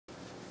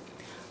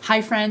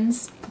Hi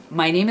friends,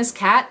 my name is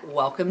Kat.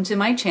 Welcome to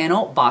my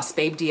channel, Boss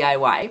Babe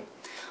DIY.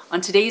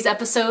 On today's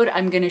episode,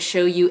 I'm going to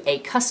show you a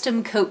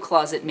custom coat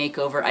closet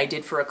makeover I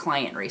did for a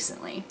client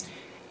recently.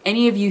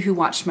 Any of you who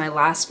watched my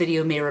last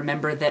video may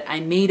remember that I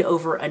made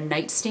over a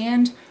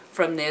nightstand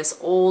from this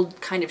old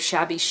kind of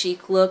shabby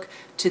chic look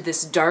to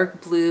this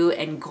dark blue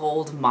and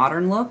gold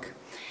modern look.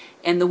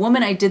 And the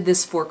woman I did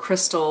this for,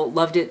 Crystal,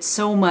 loved it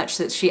so much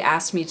that she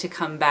asked me to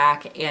come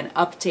back and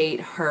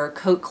update her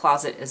coat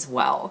closet as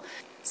well.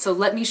 So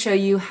let me show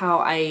you how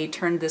I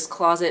turned this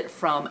closet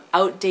from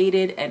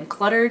outdated and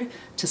cluttered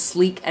to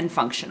sleek and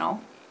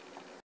functional.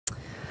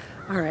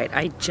 All right,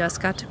 I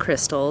just got to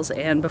Crystal's,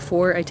 and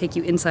before I take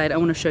you inside, I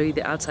want to show you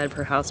the outside of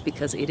her house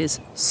because it is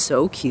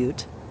so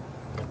cute.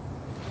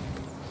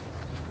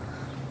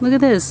 Look at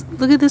this.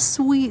 Look at this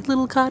sweet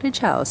little cottage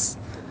house.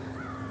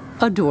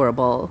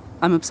 Adorable.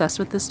 I'm obsessed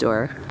with this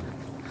door.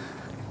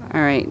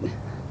 All right,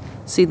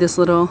 see this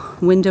little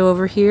window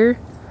over here?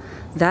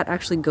 That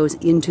actually goes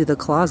into the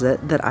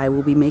closet that I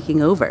will be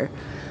making over.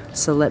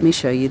 So let me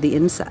show you the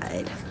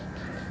inside.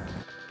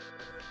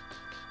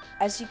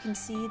 As you can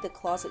see, the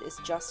closet is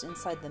just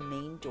inside the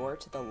main door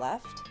to the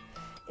left.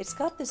 It's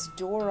got this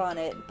door on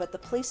it, but the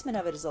placement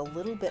of it is a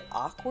little bit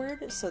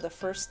awkward, so the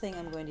first thing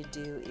I'm going to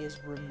do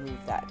is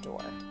remove that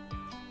door.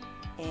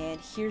 And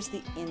here's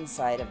the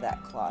inside of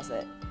that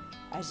closet.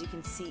 As you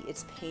can see,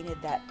 it's painted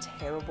that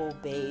terrible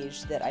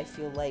beige that I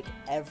feel like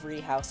every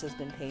house has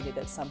been painted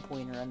at some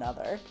point or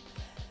another.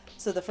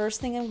 So the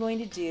first thing I'm going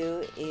to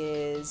do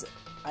is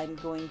I'm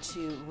going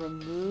to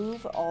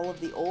remove all of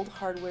the old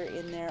hardware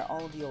in there,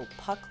 all of the old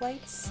puck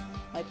lights.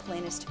 My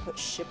plan is to put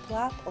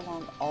shiplap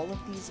along all of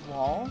these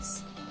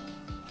walls.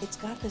 It's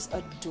got this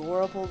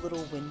adorable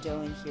little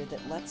window in here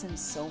that lets in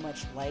so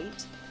much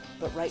light,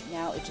 but right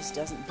now it just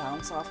doesn't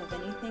bounce off of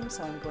anything,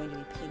 so I'm going to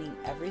be painting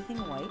everything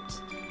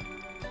white.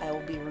 I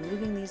will be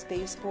removing these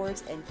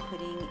baseboards and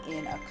putting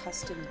in a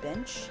custom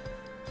bench,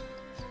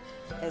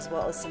 as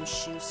well as some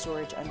shoe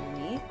storage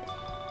underneath,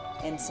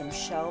 and some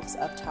shelves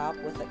up top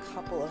with a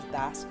couple of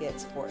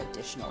baskets for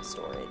additional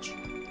storage.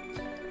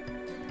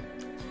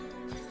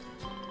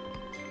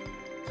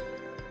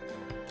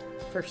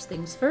 First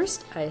things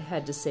first, I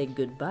had to say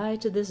goodbye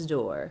to this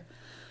door.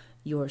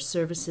 Your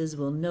services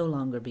will no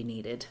longer be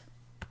needed.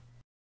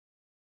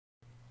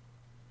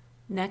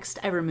 Next,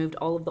 I removed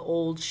all of the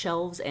old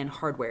shelves and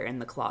hardware in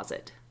the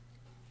closet.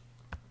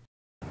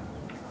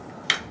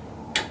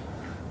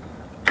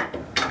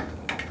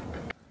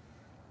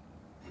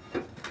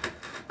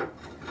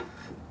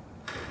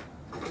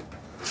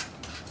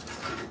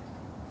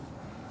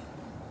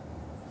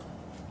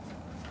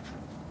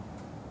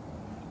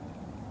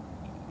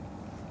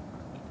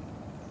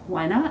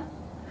 Why not?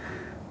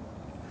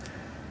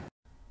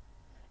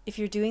 If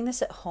you're doing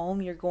this at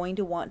home, you're going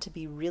to want to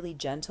be really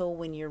gentle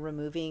when you're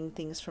removing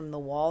things from the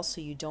wall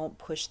so you don't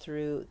push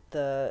through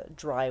the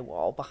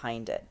drywall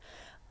behind it.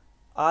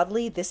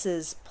 Oddly, this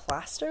is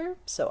plaster,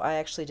 so I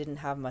actually didn't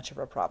have much of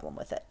a problem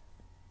with it.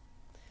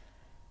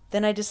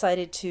 Then I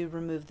decided to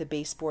remove the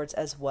baseboards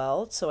as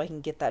well so I can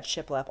get that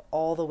shiplap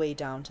all the way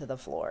down to the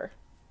floor.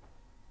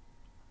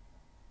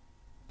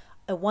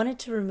 I wanted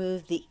to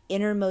remove the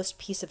innermost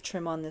piece of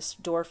trim on this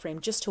door frame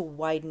just to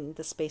widen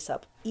the space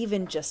up,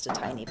 even just a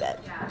tiny bit.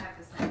 Yeah, I have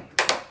the same.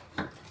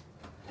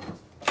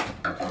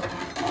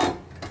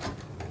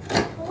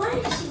 What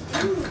is she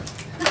doing?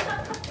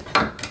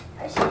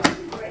 Is she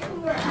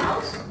breaking your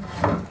house?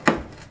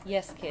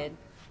 Yes, kid.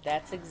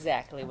 That's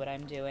exactly what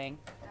I'm doing.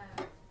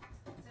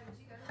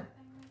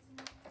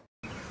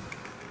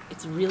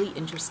 It's really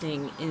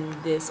interesting. In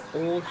this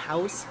old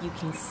house, you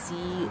can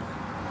see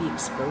the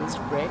exposed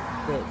brick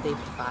that they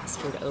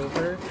plastered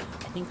over.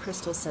 I think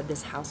Crystal said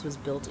this house was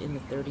built in the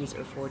 30s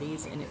or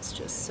 40s, and it's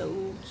just so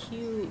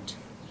cute.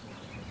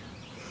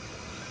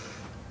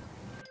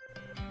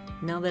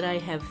 Now that I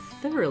have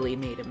thoroughly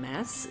made a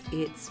mess,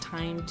 it's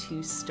time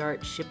to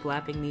start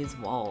shiplapping these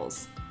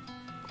walls.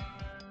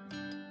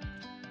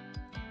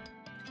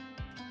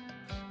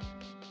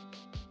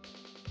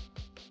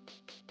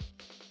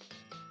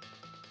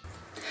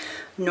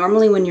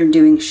 Normally when you're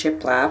doing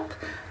shiplap,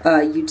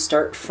 you'd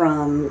start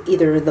from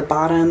either the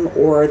bottom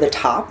or the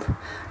top,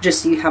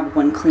 just so you have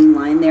one clean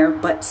line there.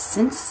 But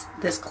since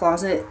this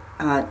closet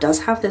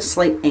does have this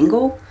slight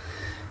angle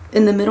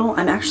in the middle,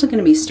 I'm actually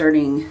going to be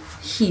starting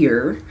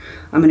here.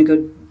 I'm going to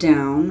go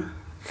down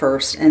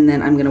first, and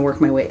then I'm going to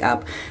work my way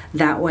up.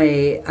 That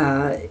way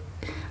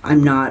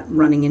I'm not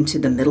running into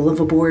the middle of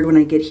a board when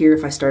I get here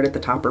if I start at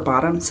the top or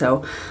bottom.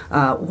 So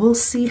we'll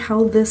see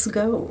how this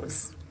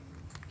goes.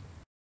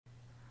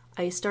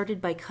 I started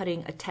by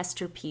cutting a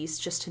tester piece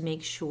just to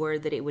make sure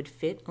that it would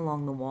fit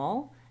along the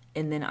wall,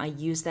 and then I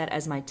used that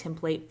as my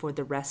template for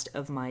the rest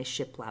of my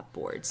shiplap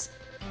boards.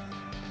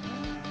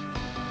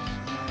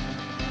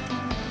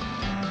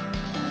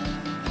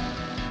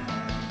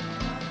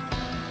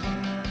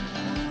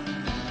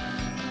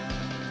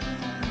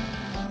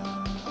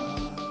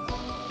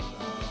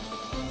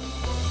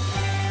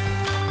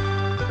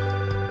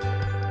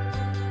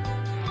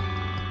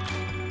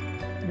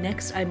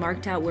 Next, I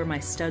marked out where my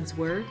studs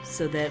were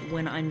so that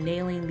when I'm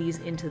nailing these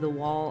into the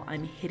wall,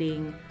 I'm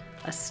hitting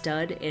a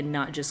stud and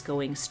not just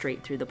going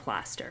straight through the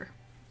plaster.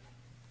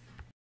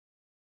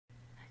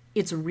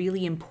 It's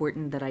really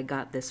important that I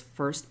got this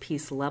first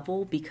piece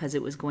level because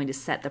it was going to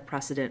set the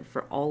precedent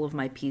for all of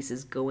my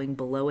pieces going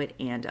below it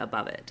and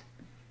above it.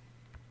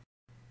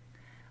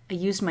 I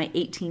used my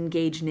 18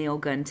 gauge nail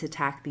gun to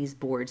tack these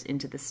boards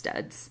into the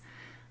studs.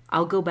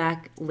 I'll go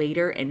back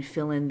later and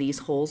fill in these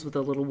holes with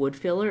a little wood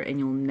filler and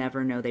you'll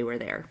never know they were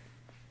there.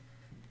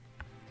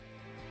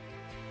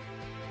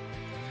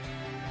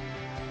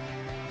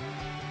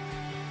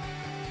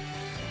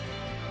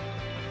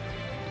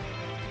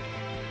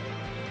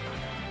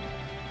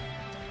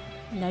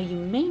 Now you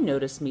may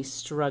notice me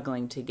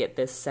struggling to get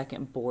this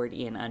second board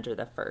in under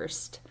the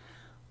first.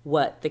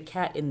 What the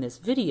cat in this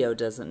video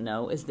doesn't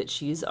know is that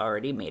she's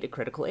already made a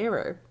critical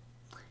error.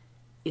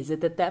 Is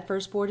it that that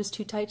first board is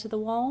too tight to the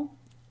wall?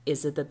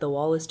 Is it that the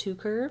wall is too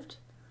curved?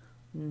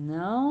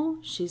 No,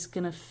 she's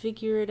gonna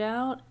figure it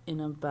out in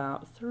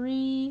about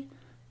 3,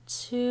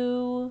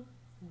 2,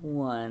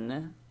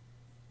 1.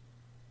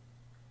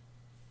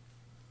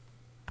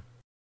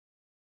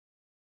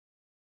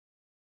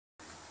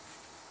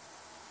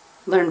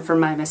 Learn from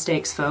my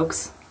mistakes,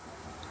 folks.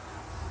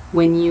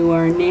 When you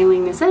are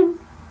nailing this in,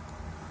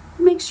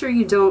 make sure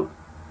you don't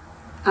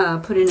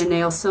put in a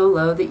nail so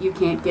low that you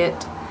can't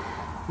get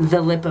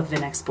the lip of the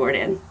next board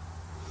in.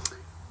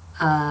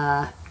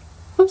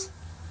 Whoops.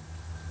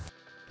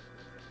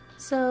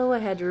 So I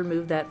had to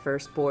remove that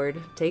first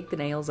board, take the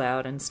nails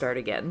out, and start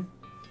again.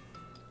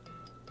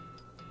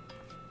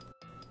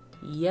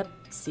 Yep,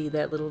 see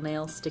that little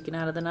nail sticking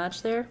out of the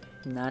notch there?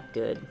 Not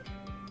good.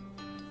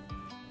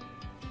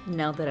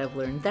 Now that I've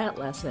learned that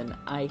lesson,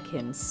 I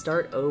can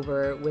start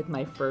over with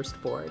my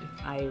first board.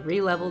 I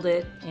re-leveled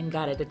it and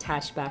got it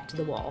attached back to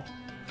the wall.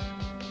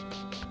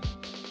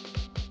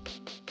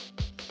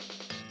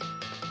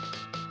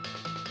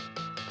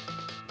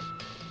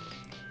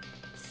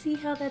 See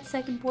how that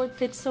second board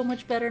fits so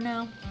much better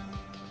now?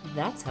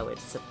 That's how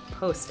it's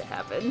supposed to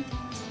happen.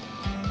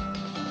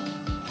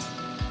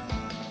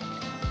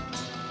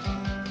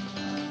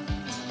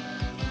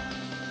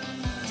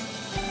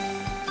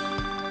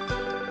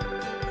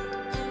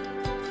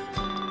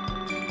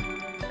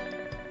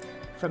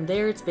 From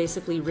there, it's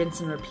basically rinse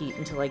and repeat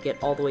until I get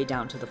all the way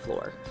down to the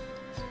floor.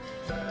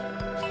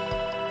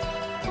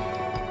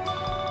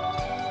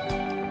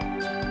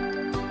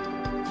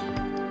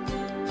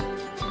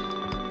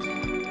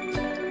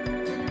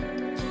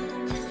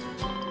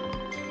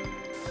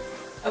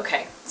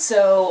 Okay,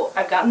 so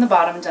I've gotten the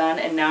bottom done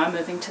and now I'm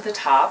moving to the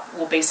top.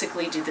 We'll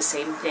basically do the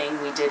same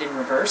thing we did in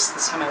reverse.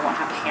 This time I won't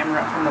have to hammer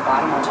up from the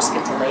bottom, I'll just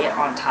get to lay it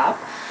on top,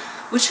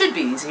 which should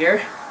be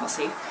easier. I'll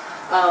see.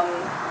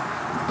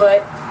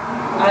 But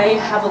I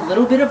have a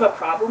little bit of a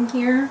problem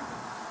here,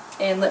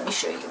 and let me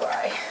show you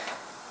why.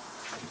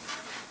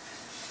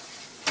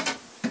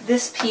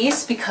 This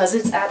piece, because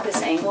it's at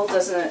this angle,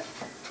 doesn't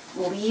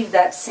leave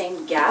that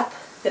same gap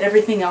that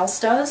everything else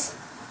does.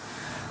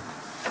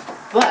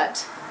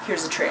 But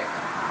here's a trick.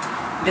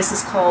 This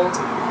is called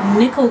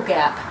nickel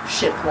gap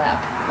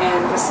shiplap,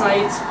 and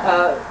besides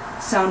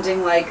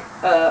sounding like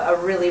a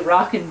really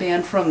rockin'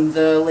 band from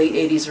the late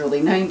 80s,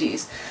 early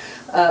 90s,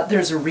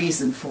 there's a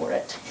reason for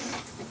it.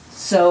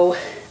 So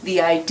the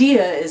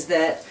idea is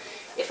that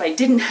if I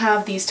didn't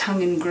have these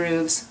tongue and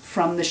grooves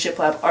from the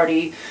shiplap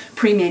already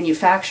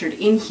pre-manufactured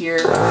in here,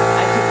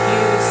 I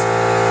could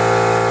use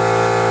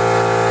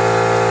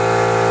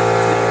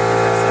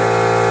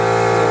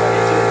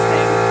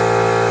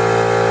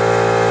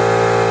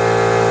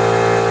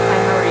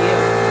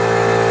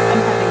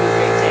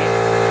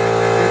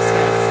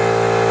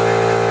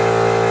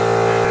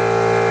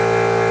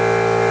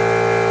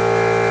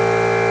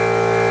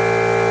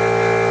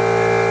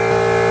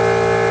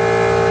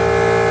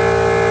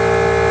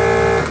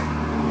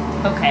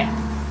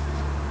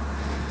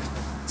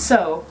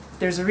So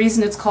there's a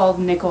reason it's called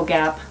nickel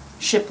gap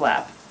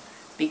shiplap,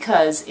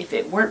 because if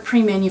it weren't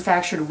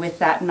pre-manufactured with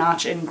that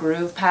notch and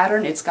groove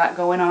pattern it's got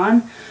going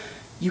on,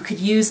 you could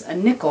use a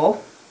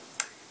nickel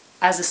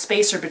as a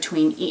spacer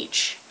between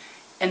each,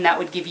 and that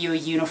would give you a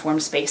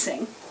uniform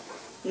spacing.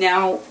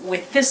 Now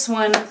with this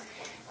one,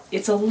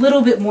 it's a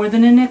little bit more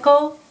than a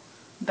nickel,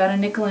 about a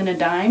nickel and a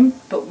dime,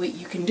 but what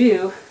you can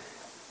do,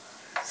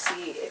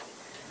 see, it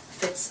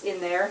fits in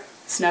there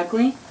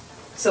snugly.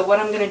 So what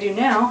I'm going to do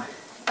now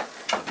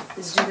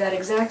is do that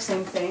exact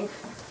same thing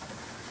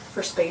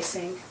for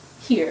spacing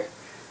here.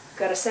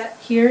 Got a set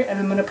here, and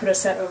I'm going to put a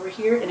set over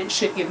here, and it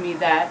should give me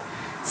that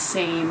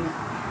same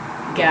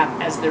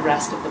gap as the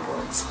rest of the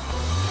boards.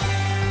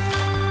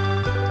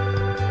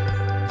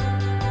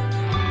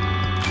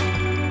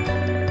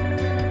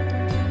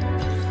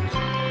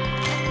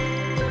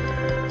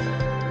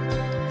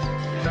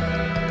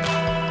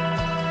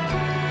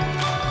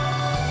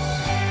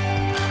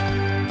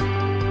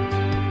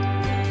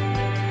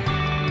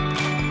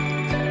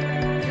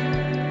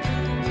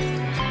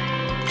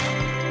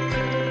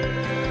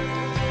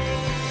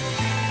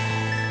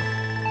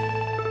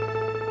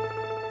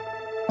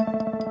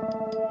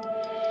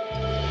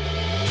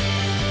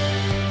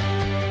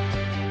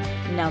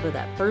 Now that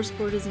that first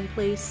board is in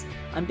place,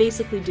 I'm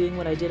basically doing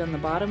what I did on the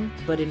bottom,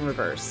 but in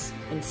reverse.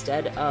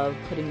 Instead of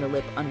putting the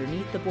lip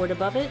underneath the board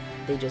above it,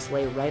 they just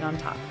lay right on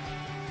top.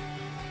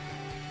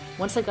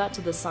 Once I got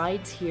to the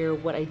sides here,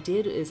 what I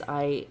did is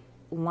I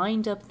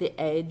lined up the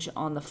edge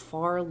on the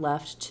far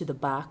left to the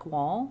back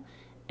wall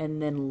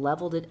and then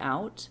leveled it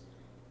out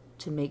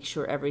to make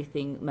sure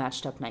everything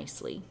matched up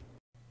nicely.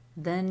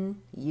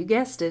 Then, you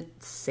guessed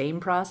it, same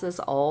process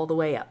all the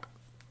way up.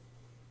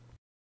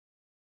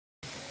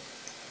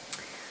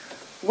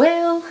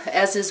 Well,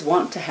 as is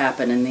wont to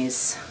happen in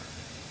these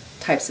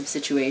types of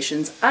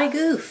situations, I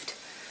goofed.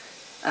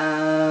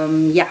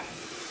 Yeah.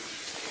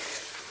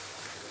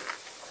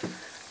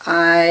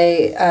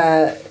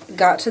 I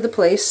got to the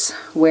place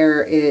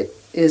where it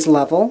is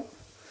level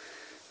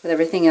with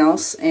everything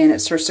else and it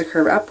starts to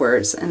curve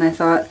upwards, and I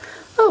thought,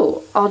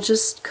 oh, I'll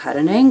just cut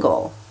an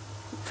angle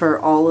for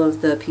all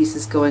of the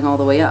pieces going all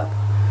the way up,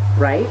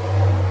 right?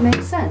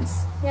 Makes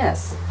sense,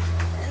 yes.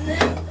 And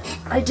then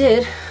I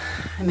did.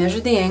 I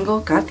measured the angle,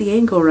 got the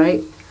angle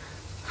right.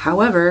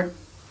 However,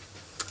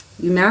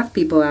 you math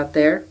people out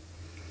there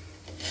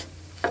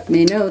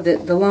may know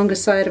that the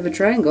longest side of a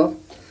triangle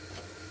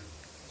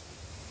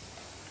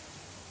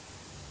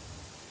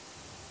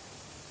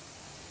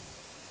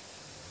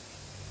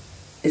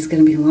is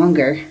going to be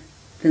longer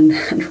than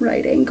that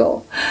right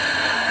angle.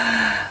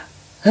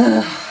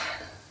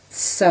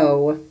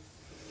 So,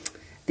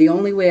 the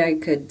only way I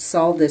could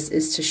solve this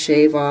is to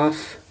shave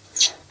off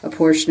a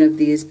portion of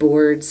these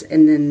boards,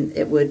 and then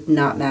it would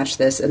not match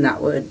this, and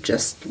that would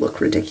just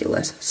look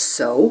ridiculous.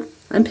 So,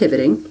 I'm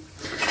pivoting.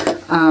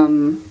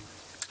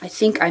 I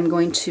think I'm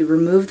going to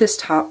remove this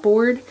top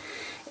board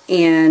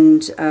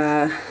and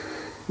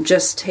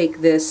just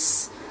take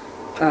this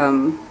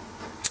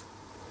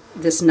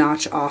this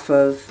notch off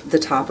of the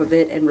top of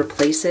it and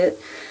replace it,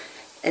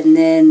 and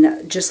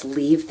then just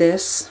leave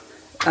this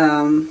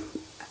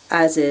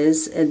as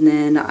is, and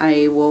then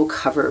I will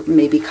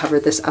maybe cover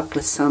this up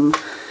with some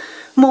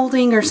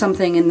molding or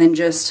something, and then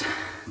just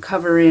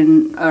cover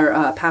in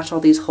or patch all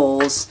these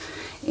holes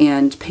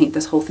and paint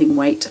this whole thing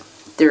white.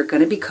 There are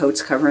going to be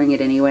coats covering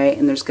it anyway,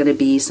 and there's going to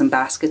be some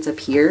baskets up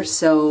here,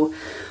 so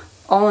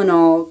all in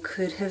all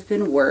could have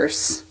been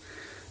worse,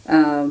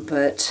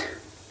 but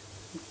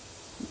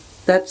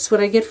that's what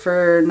I get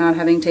for not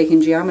having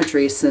taken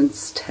geometry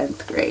since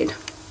 10th grade.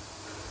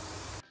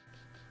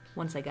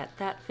 Once I got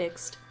that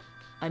fixed,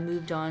 I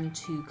moved on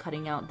to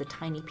cutting out the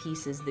tiny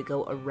pieces that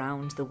go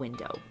around the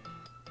window.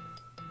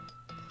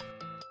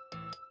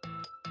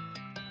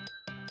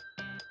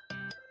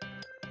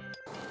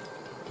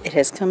 It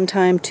has come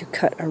time to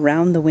cut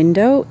around the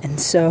window, and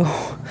so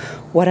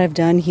what I've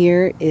done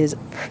here is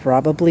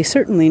probably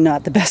certainly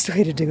not the best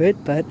way to do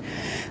it, but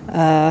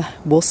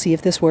we'll see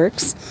if this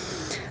works.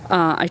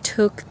 I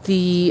took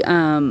the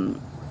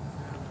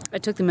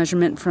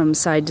measurement from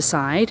side to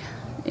side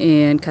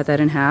and cut that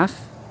in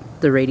half,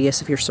 the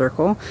radius of your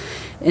circle,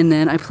 and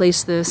then I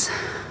placed this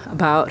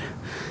about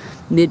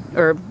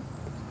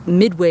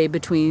midway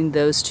between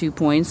those 2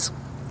 points.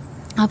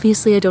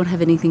 Obviously, I don't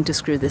have anything to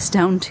screw this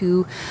down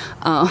to.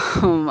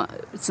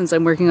 Since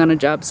I'm working on a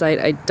job site,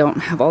 I don't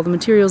have all the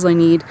materials I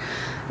need.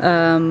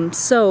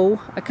 So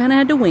I kind of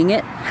had to wing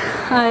it.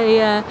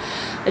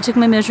 I took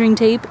my measuring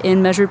tape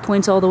and measured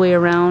points all the way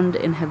around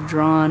and have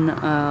drawn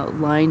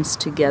lines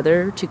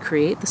together to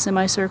create the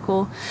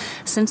semicircle.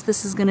 Since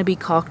this is going to be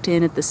caulked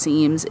in at the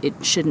seams,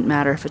 it shouldn't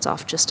matter if it's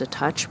off just a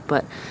touch,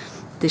 but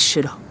this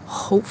should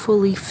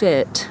hopefully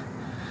fit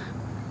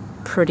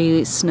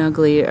pretty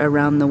snugly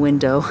around the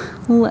window.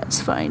 Let's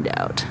find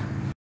out.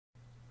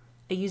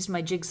 I used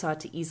my jigsaw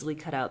to easily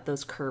cut out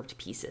those curved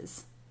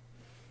pieces.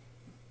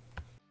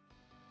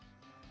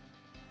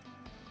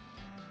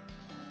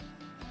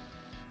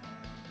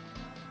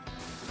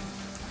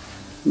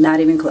 Not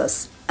even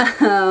close.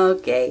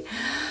 Okay.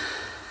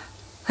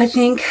 I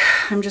think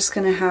I'm just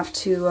gonna have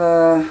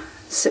to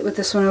sit with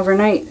this one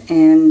overnight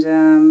and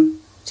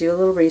do a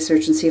little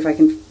research and see if I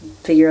can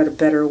figure out a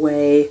better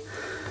way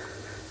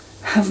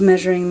of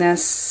measuring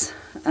this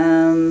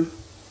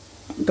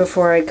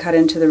before I cut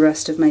into the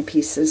rest of my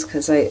pieces,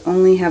 because I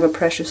only have a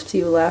precious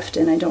few left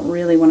and I don't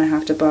really want to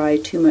have to buy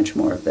too much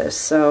more of this.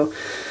 So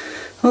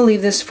I'll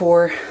leave this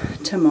for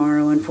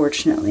tomorrow,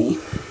 unfortunately.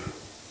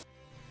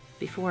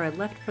 Before I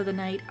left for the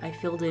night, I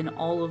filled in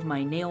all of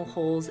my nail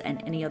holes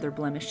and any other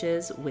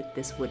blemishes with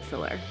this wood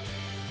filler.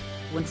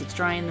 Once it's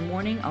dry in the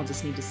morning, I'll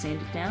just need to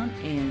sand it down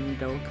and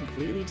they'll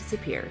completely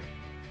disappear.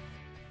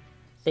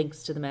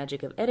 Thanks to the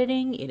magic of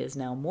editing, it is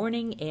now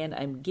morning and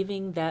I'm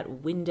giving that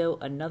window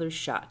another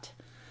shot.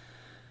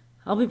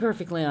 I'll be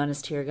perfectly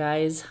honest here,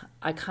 guys.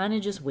 I kind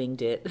of just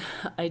winged it.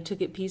 I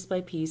took it piece by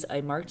piece. I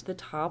marked the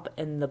top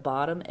and the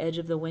bottom edge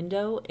of the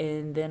window,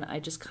 and then I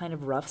just kind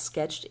of rough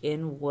sketched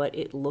in what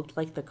it looked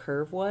like the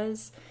curve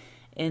was,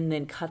 and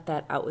then cut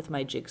that out with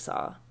my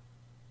jigsaw.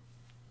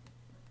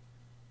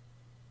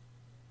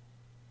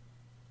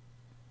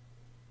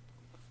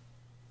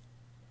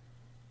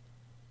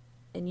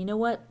 And you know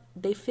what?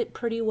 They fit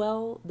pretty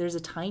well. There's a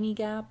tiny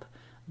gap,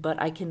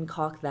 but I can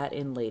caulk that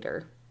in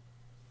later.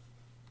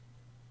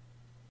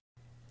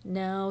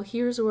 Now,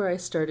 here's where I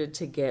started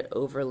to get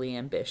overly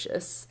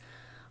ambitious.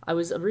 I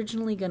was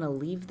originally going to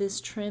leave this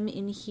trim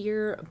in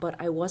here, but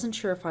I wasn't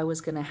sure if I was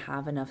going to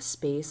have enough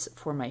space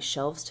for my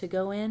shelves to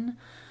go in,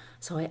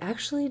 so I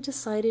actually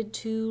decided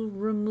to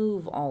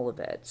remove all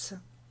of it.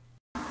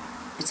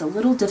 It's a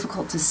little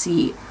difficult to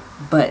see,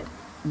 but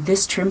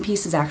this trim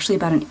piece is actually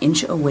about an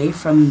inch away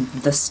from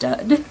the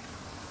stud,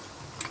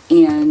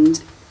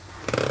 and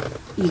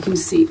you can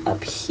see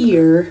up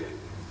here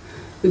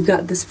we've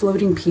got this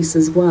floating piece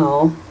as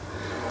well.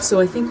 So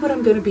I think what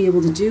I'm going to be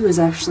able to do is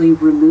actually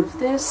remove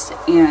this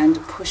and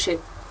push it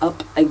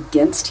up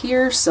against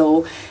here,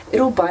 so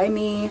it'll buy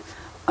me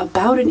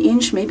about an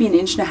inch, maybe an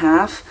inch and a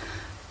half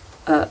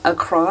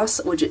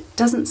across, which it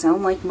doesn't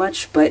sound like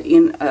much, but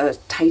in a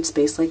tight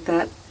space like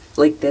that,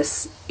 like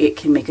this, it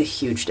can make a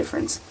huge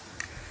difference.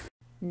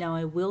 Now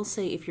I will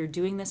say, if you're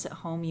doing this at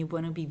home, you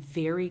want to be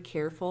very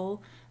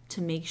careful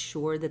to make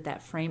sure that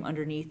that frame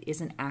underneath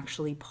isn't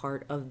actually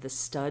part of the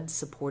stud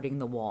supporting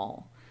the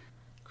wall.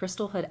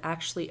 Crystal had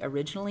actually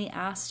originally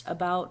asked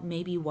about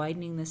maybe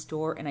widening this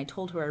door, and I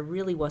told her I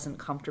really wasn't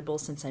comfortable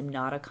since I'm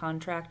not a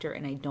contractor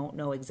and I don't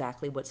know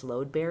exactly what's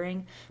load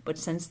bearing, but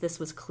since this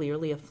was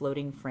clearly a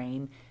floating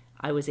frame,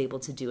 I was able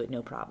to do it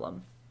no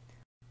problem.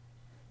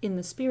 In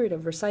the spirit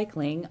of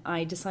recycling,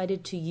 I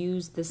decided to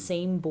use the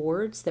same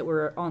boards that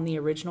were on the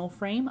original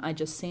frame. I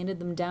just sanded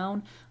them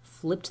down,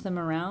 flipped them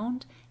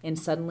around, and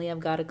suddenly I've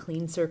got a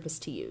clean surface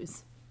to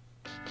use.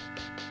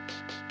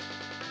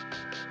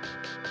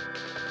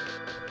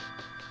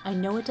 I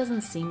know it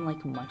doesn't seem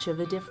like much of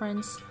a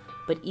difference,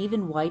 but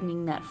even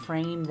widening that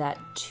frame that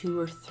 2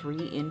 or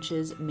 3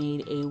 inches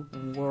made a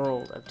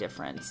world of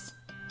difference.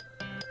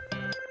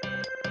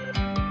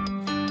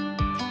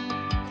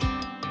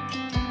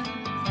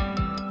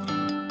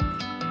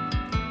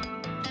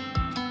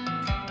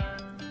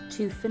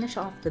 To finish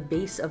off the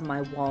base of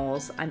my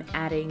walls, I'm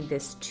adding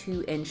this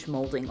 2-inch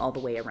molding all the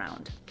way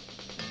around.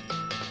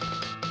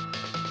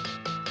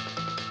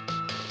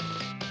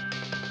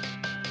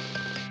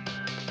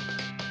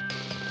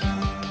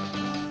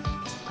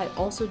 I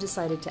also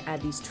decided to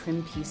add these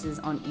trim pieces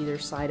on either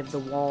side of the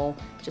wall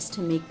just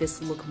to make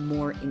this look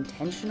more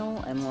intentional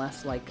and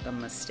less like a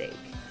mistake.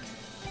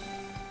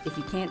 If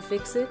you can't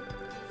fix it,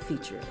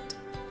 feature it.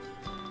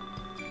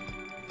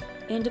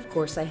 And of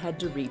course I had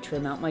to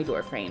retrim out my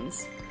door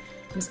frames.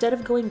 Instead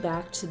of going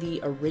back to the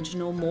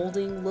original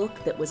molding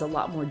look that was a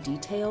lot more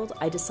detailed,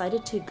 I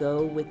decided to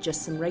go with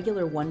just some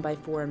regular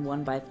 1x4 and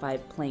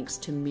 1x5 planks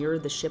to mirror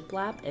the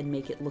shiplap and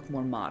make it look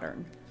more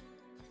modern.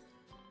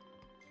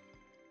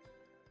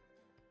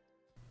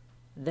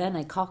 Then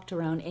I caulked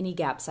around any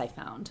gaps I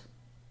found.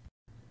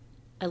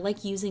 I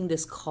like using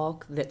this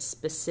caulk that's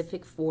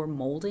specific for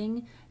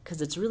molding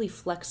because it's really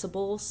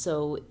flexible,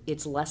 so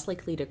it's less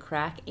likely to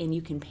crack and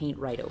you can paint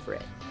right over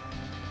it.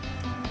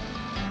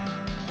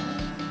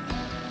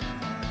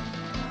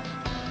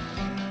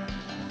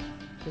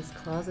 This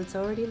closet's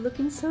already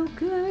looking so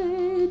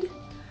good.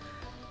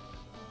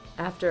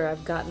 After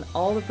I've gotten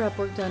all the prep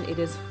work done, it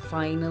is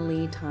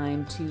finally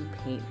time to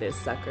paint this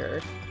sucker.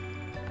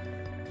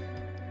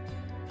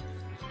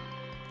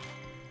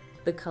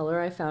 The color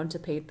I found to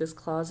paint this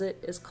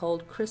closet is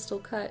called Crystal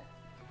Cut.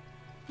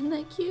 Isn't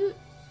that cute?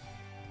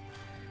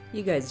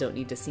 You guys don't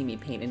need to see me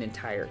paint an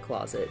entire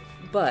closet,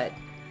 but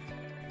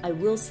I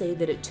will say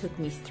that it took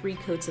me 3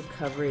 coats of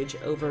coverage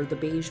over the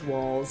beige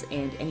walls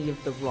and any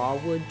of the raw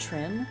wood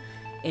trim,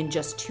 and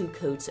just 2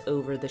 coats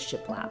over the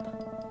shiplap.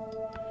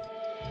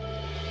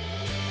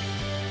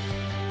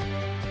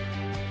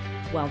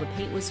 While the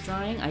paint was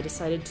drying, I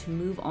decided to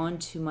move on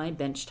to my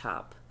bench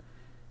top.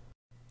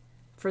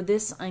 For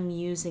this, I'm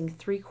using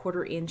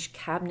 3/4 inch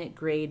cabinet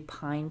grade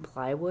pine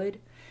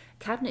plywood.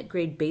 Cabinet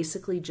grade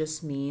basically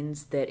just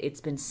means that it's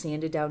been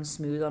sanded down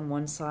smooth on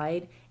one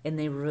side and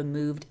they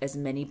removed as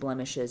many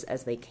blemishes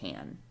as they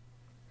can.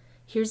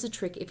 Here's a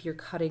trick if you're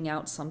cutting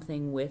out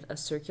something with a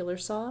circular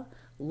saw.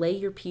 Lay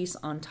your piece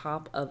on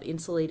top of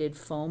insulated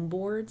foam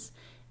boards.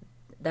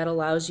 That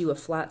allows you a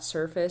flat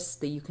surface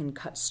that you can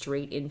cut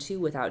straight into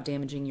without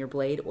damaging your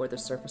blade or the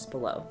surface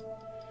below.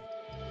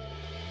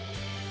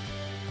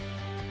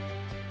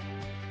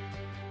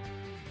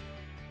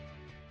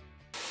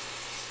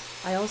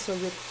 I also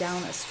ripped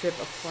down a strip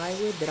of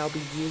plywood that I'll be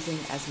using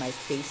as my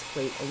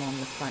faceplate along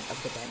the front of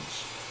the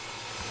bench.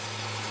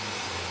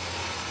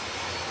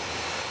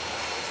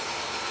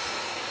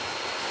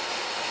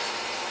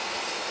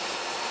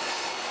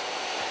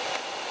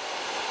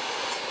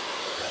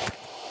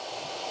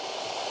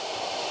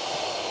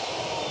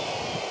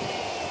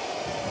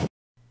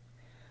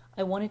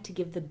 I wanted to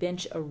give the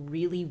bench a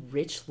really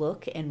rich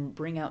look and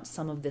bring out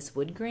some of this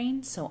wood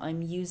grain, so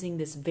I'm using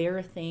this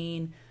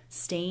Varathane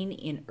stain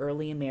in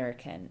Early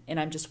American, and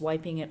I'm just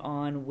wiping it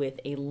on with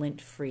a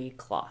lint-free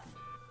cloth.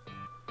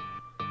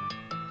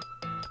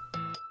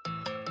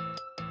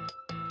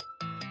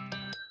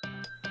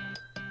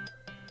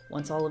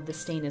 Once all of the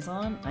stain is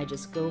on, I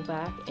just go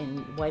back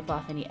and wipe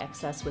off any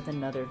excess with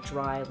another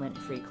dry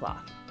lint-free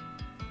cloth.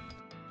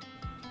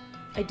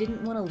 I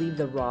didn't want to leave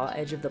the raw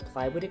edge of the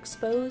plywood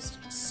exposed,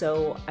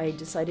 so I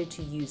decided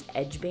to use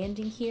edge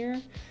banding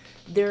here.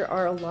 There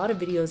are a lot of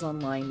videos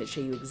online that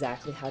show you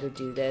exactly how to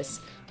do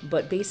this,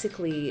 but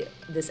basically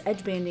this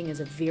edge banding is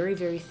a very,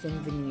 very thin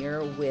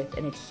veneer with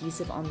an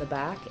adhesive on the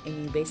back,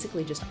 and you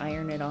basically just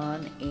iron it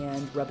on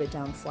and rub it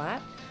down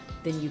flat.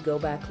 Then you go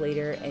back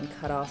later and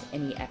cut off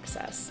any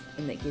excess,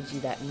 and that gives you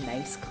that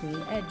nice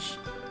clean edge.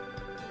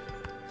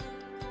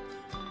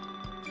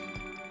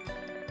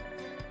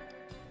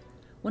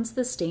 Once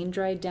the stain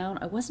dried down,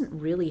 I wasn't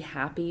really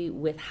happy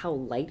with how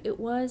light it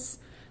was,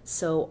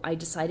 so I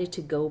decided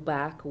to go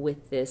back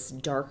with this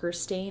darker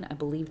stain. I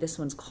believe this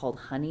one's called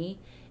Honey,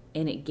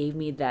 and it gave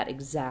me that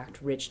exact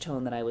rich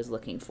tone that I was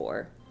looking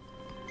for.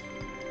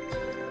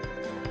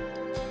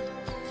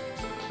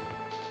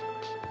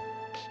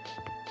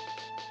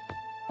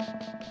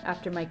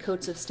 After my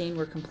coats of stain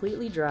were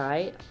completely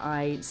dry,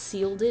 I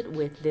sealed it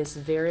with this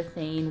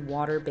Varathane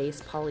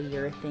water-based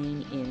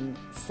polyurethane in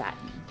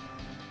satin.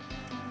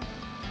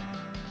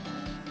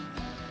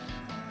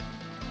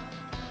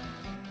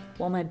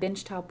 While my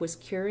bench top was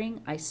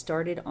curing, I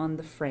started on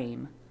the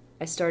frame.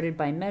 I started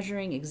by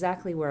measuring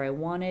exactly where I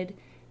wanted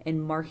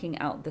and marking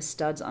out the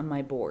studs on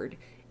my board.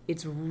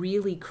 It's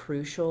really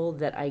crucial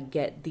that I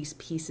get these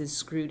pieces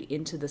screwed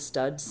into the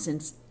studs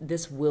since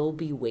this will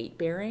be weight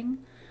bearing.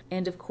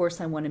 And of course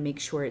I want to make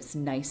sure it's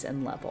nice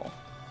and level.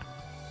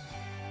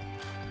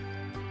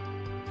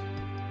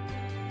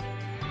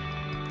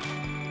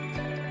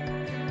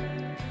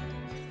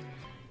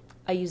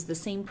 I used the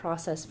same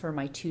process for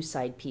my two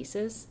side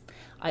pieces.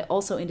 I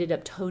also ended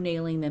up toe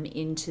nailing them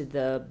into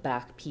the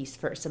back piece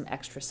for some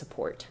extra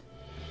support.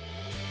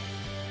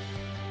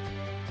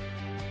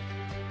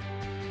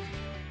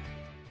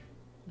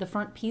 The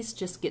front piece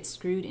just gets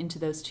screwed into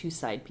those two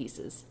side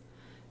pieces.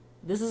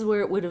 This is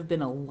where it would have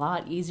been a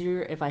lot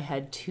easier if I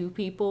had two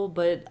people,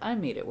 but I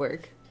made it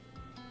work.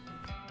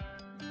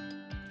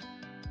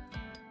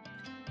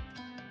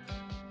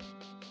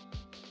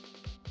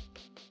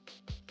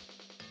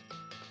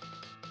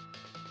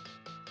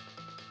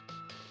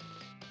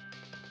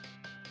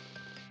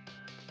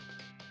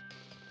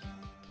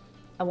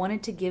 I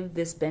wanted to give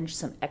this bench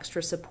some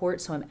extra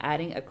support, so I'm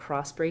adding a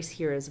cross brace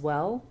here as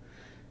well.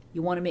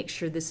 You want to make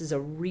sure this is a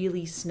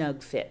really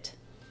snug fit.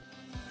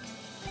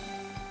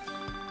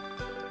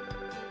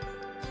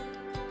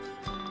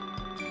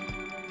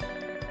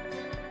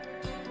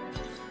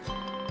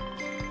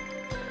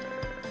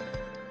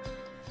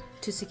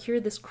 To secure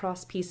this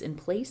cross piece in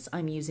place,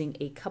 I'm using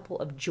a couple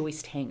of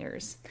joist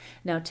hangers.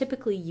 Now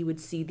typically you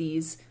would see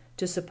these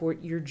to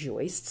support your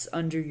joists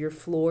under your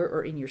floor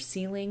or in your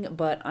ceiling,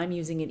 but I'm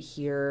using it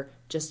here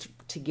just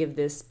to give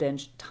this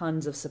bench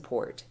tons of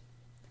support.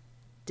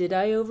 Did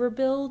I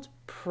overbuild?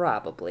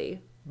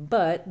 Probably,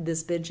 but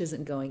this bench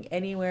isn't going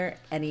anywhere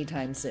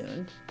anytime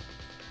soon.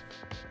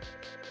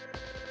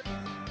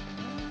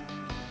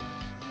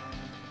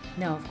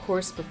 Now, of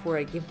course, before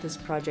I give this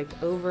project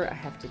over, I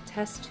have to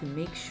test to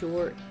make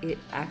sure it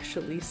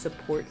actually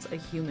supports a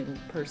human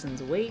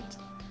person's weight.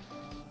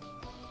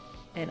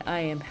 And I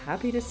am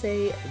happy to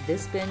say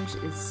this bench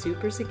is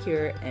super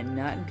secure and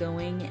not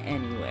going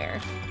anywhere.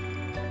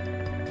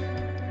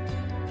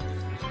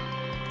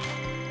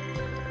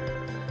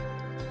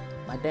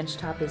 My bench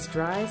top is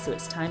dry, so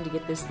it's time to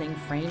get this thing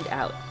framed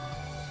out.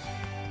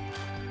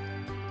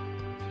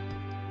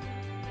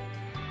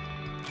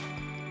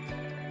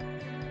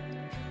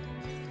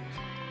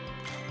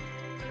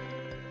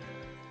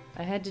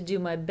 I had to do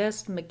my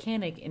best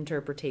mechanic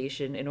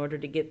interpretation in order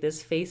to get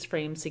this face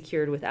frame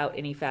secured without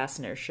any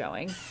fasteners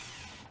showing.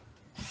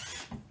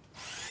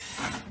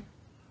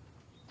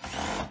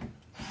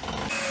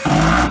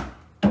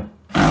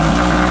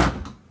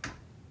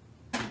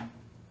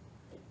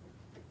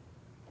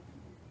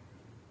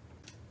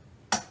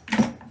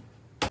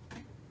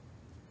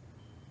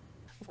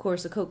 Of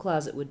course, a coat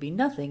closet would be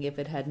nothing if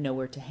it had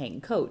nowhere to hang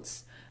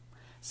coats.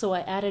 So I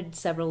added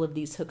several of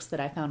these hooks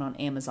that I found on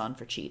Amazon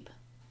for cheap.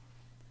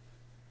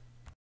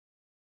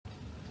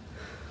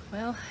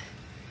 Well,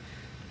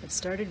 it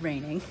started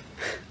raining.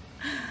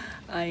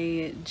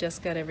 I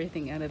just got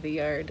everything out of the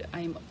yard.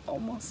 I'm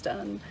almost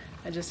done.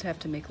 I just have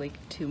to make like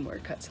 2 more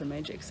cuts on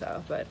my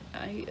jigsaw, but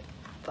I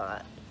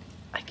thought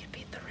I could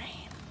beat the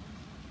rain.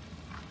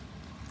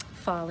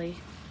 Folly.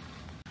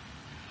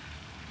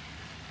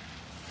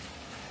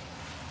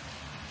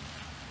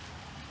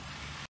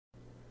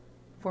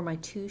 For my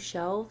 2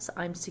 shelves,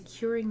 I'm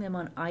securing them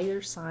on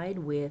either side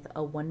with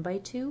a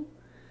 1x2.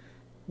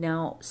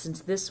 Now,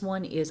 since this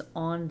one is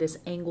on this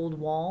angled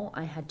wall,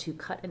 I had to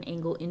cut an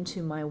angle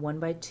into my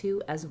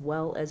 1x2 as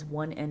well as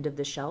one end of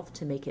the shelf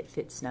to make it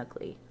fit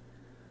snugly.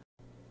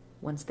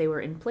 Once they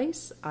were in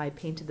place, I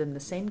painted them the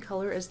same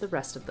color as the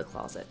rest of the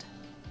closet.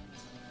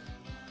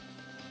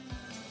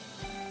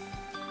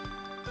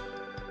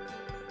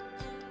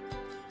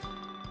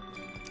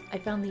 I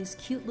found these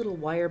cute little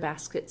wire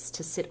baskets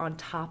to sit on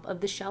top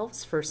of the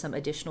shelves for some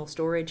additional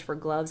storage for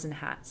gloves and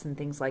hats and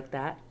things like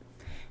that.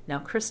 Now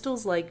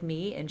Crystal's like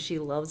me and she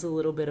loves a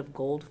little bit of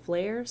gold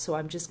flair, so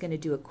I'm just going to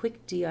do a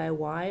quick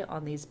DIY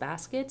on these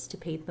baskets to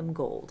paint them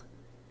gold.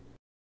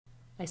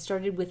 I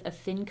started with a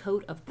thin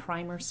coat of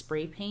primer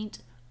spray paint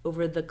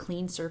over the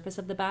clean surface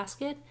of the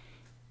basket,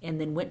 and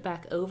then went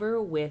back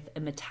over with a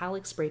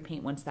metallic spray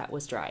paint once that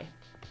was dry.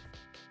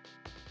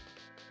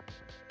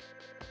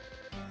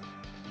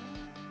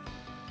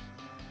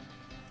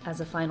 As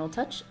a final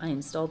touch, I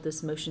installed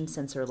this motion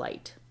sensor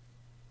light.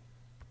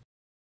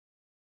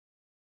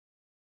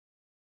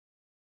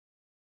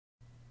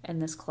 And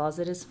this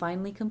closet is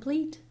finally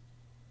complete.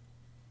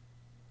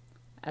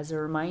 As a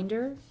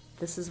reminder,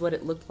 this is what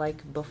it looked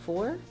like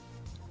before.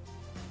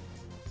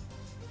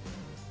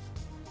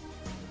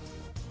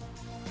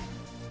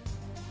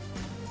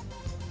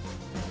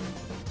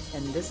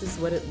 And this is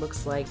what it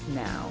looks like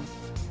now.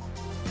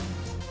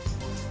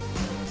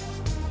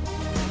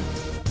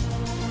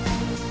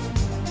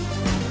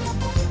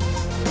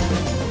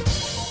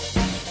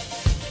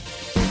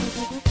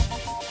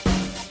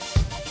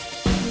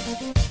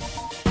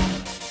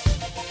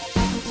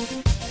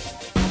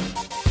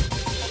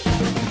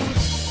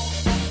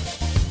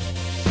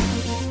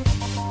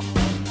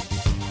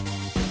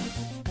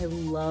 I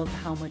love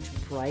how much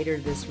brighter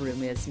this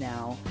room is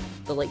now.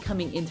 The light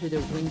coming in through the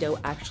window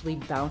actually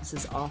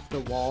bounces off the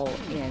wall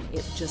and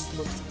it just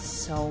looks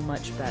so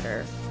much better.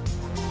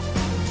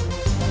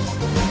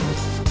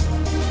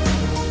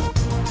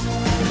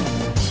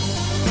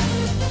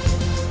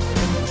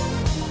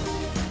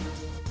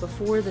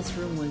 Before, this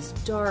room was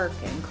dark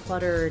and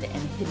cluttered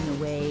and hidden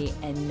away,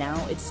 and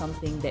now it's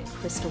something that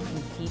Crystal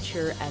can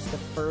feature as the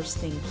first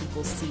thing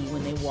people see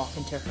when they walk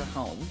into her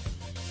home.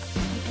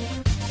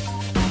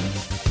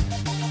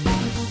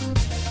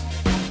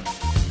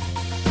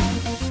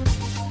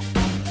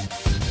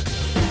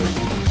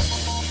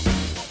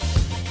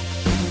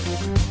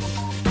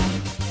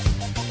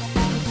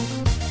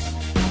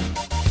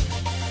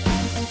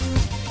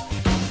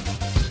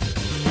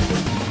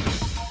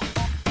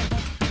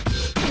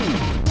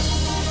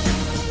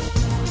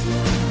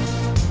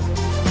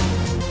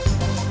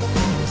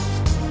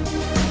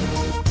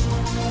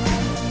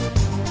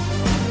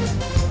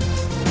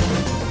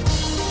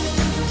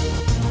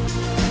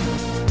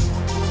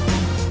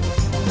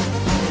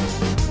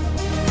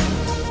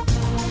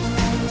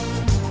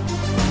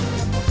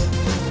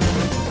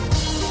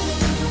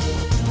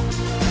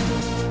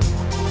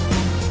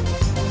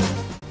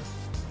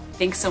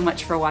 Thanks so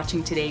much for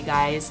watching today,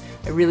 guys.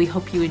 I really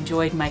hope you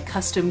enjoyed my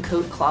custom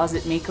coat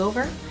closet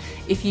makeover.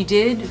 If you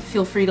did,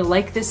 feel free to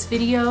like this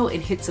video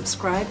and hit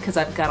subscribe because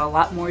I've got a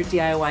lot more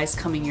DIYs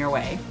coming your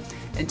way.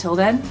 Until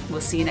then, we'll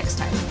see you next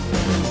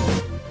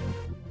time.